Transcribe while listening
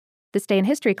This Day in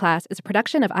History class is a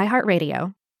production of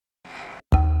iHeartRadio.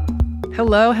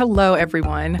 Hello,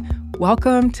 everyone.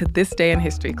 Welcome to This Day in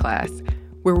History class,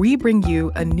 where we bring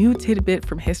you a new tidbit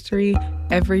from history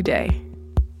every day.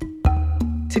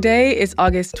 Today is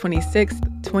August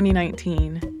 26th,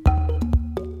 2019.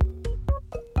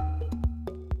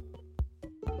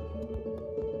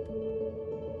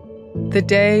 The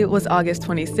day was August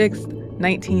 26th,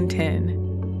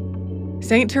 1910.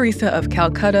 Saint Teresa of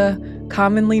Calcutta,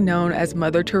 commonly known as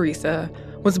Mother Teresa,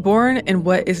 was born in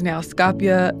what is now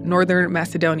Skopje, northern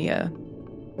Macedonia.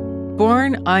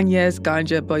 Born Agnes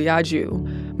Ganja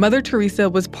Boyaju, Mother Teresa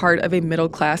was part of a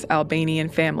middle-class Albanian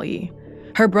family.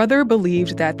 Her brother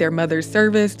believed that their mother's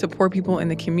service to poor people in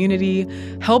the community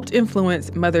helped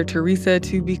influence Mother Teresa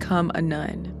to become a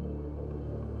nun.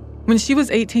 When she was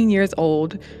 18 years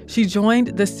old, she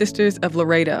joined the Sisters of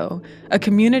Loreto, a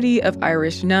community of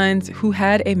Irish nuns who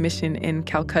had a mission in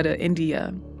Calcutta, India.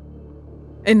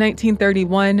 In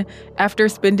 1931, after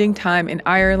spending time in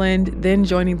Ireland, then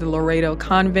joining the Loreto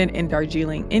convent in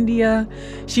Darjeeling, India,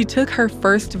 she took her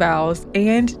first vows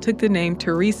and took the name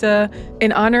Teresa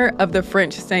in honor of the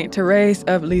French Saint Thérèse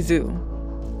of Lisieux.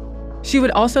 She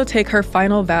would also take her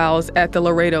final vows at the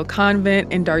Loreto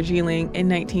convent in Darjeeling in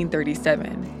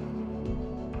 1937.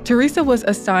 Teresa was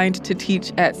assigned to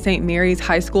teach at St. Mary's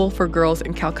High School for Girls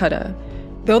in Calcutta.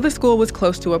 Though the school was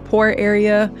close to a poor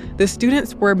area, the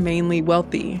students were mainly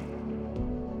wealthy.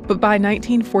 But by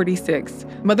 1946,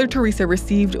 Mother Teresa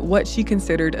received what she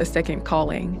considered a second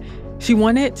calling. She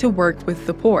wanted to work with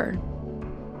the poor.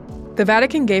 The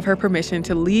Vatican gave her permission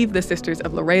to leave the Sisters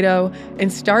of Loreto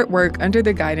and start work under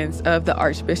the guidance of the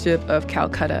Archbishop of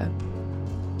Calcutta.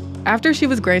 After she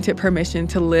was granted permission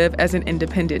to live as an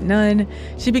independent nun,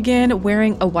 she began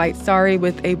wearing a white sari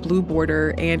with a blue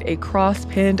border and a cross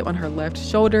pinned on her left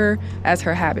shoulder as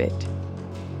her habit.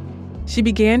 She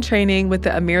began training with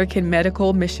the American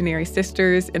Medical Missionary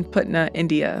Sisters in Putna,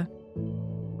 India.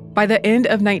 By the end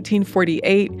of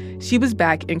 1948, she was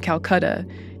back in Calcutta,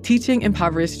 teaching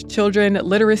impoverished children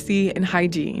literacy and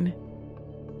hygiene.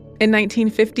 In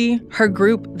 1950, her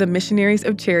group, the Missionaries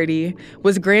of Charity,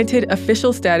 was granted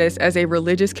official status as a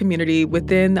religious community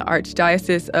within the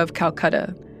Archdiocese of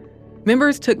Calcutta.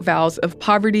 Members took vows of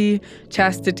poverty,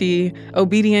 chastity,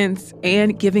 obedience,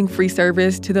 and giving free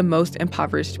service to the most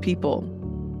impoverished people.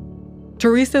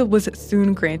 Teresa was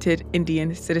soon granted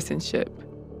Indian citizenship.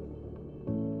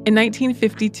 In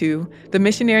 1952, the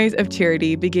Missionaries of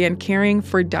Charity began caring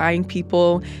for dying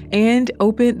people and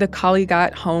opened the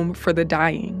Kalighat Home for the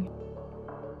Dying.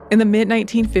 In the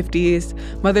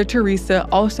mid-1950s, Mother Teresa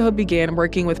also began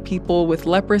working with people with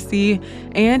leprosy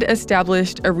and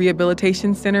established a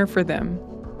rehabilitation center for them.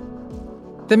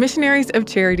 The Missionaries of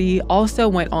Charity also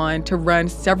went on to run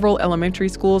several elementary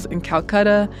schools in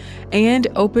Calcutta and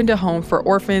opened a home for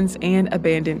orphans and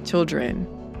abandoned children.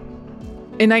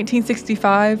 In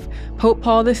 1965, Pope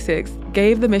Paul VI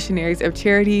gave the Missionaries of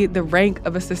Charity the rank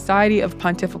of a Society of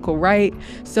Pontifical Right,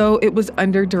 so it was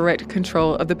under direct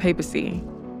control of the papacy.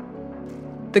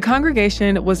 The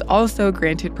congregation was also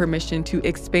granted permission to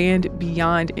expand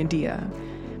beyond India.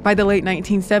 By the late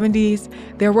 1970s,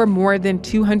 there were more than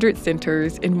 200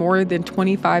 centers in more than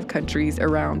 25 countries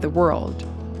around the world.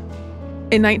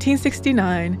 In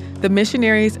 1969, the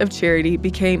Missionaries of Charity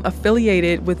became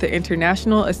affiliated with the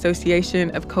International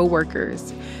Association of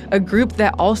Co-workers, a group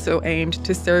that also aimed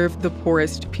to serve the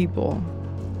poorest people.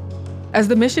 As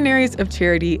the Missionaries of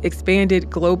Charity expanded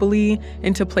globally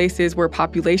into places where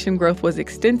population growth was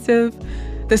extensive,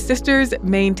 the sisters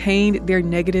maintained their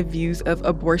negative views of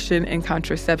abortion and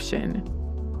contraception.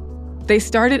 They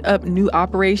started up new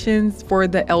operations for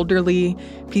the elderly,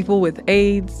 people with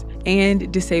AIDS,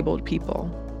 and disabled people.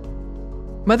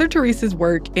 Mother Teresa's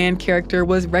work and character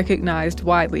was recognized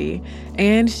widely,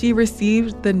 and she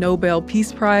received the Nobel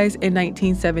Peace Prize in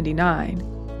 1979.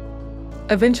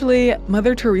 Eventually,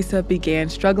 Mother Teresa began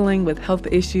struggling with health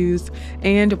issues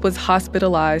and was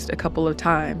hospitalized a couple of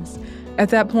times. At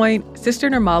that point, Sister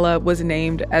Nirmala was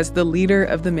named as the leader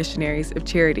of the Missionaries of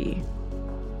Charity.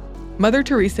 Mother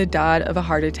Teresa died of a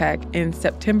heart attack in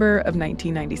September of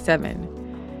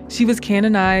 1997. She was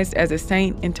canonized as a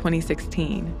saint in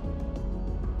 2016.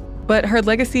 But her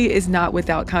legacy is not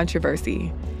without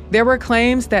controversy. There were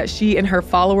claims that she and her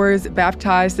followers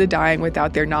baptized the dying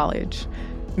without their knowledge.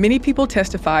 Many people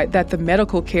testified that the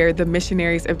medical care the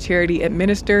Missionaries of Charity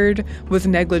administered was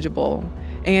negligible,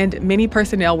 and many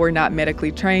personnel were not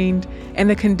medically trained, and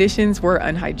the conditions were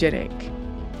unhygienic.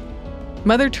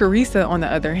 Mother Teresa, on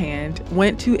the other hand,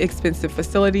 went to expensive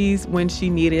facilities when she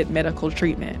needed medical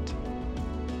treatment.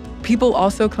 People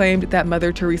also claimed that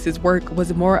Mother Teresa's work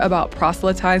was more about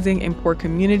proselytizing in poor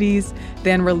communities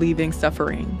than relieving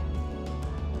suffering.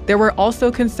 There were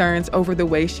also concerns over the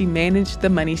way she managed the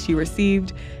money she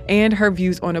received and her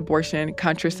views on abortion,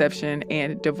 contraception,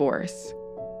 and divorce.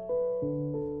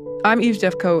 I'm Eve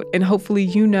Jeffcoat, and hopefully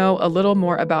you know a little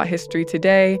more about history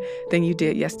today than you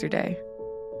did yesterday.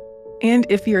 And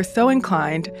if you're so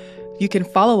inclined, you can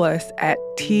follow us at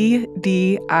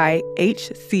TDIHC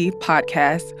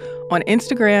Podcast on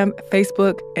Instagram,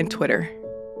 Facebook, and Twitter.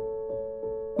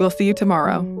 We'll see you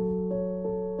tomorrow.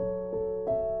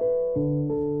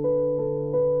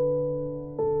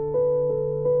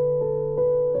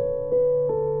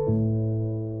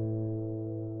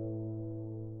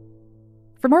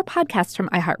 For more podcasts from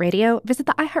iHeartRadio, visit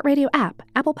the iHeartRadio app,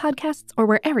 Apple Podcasts, or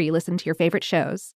wherever you listen to your favorite shows.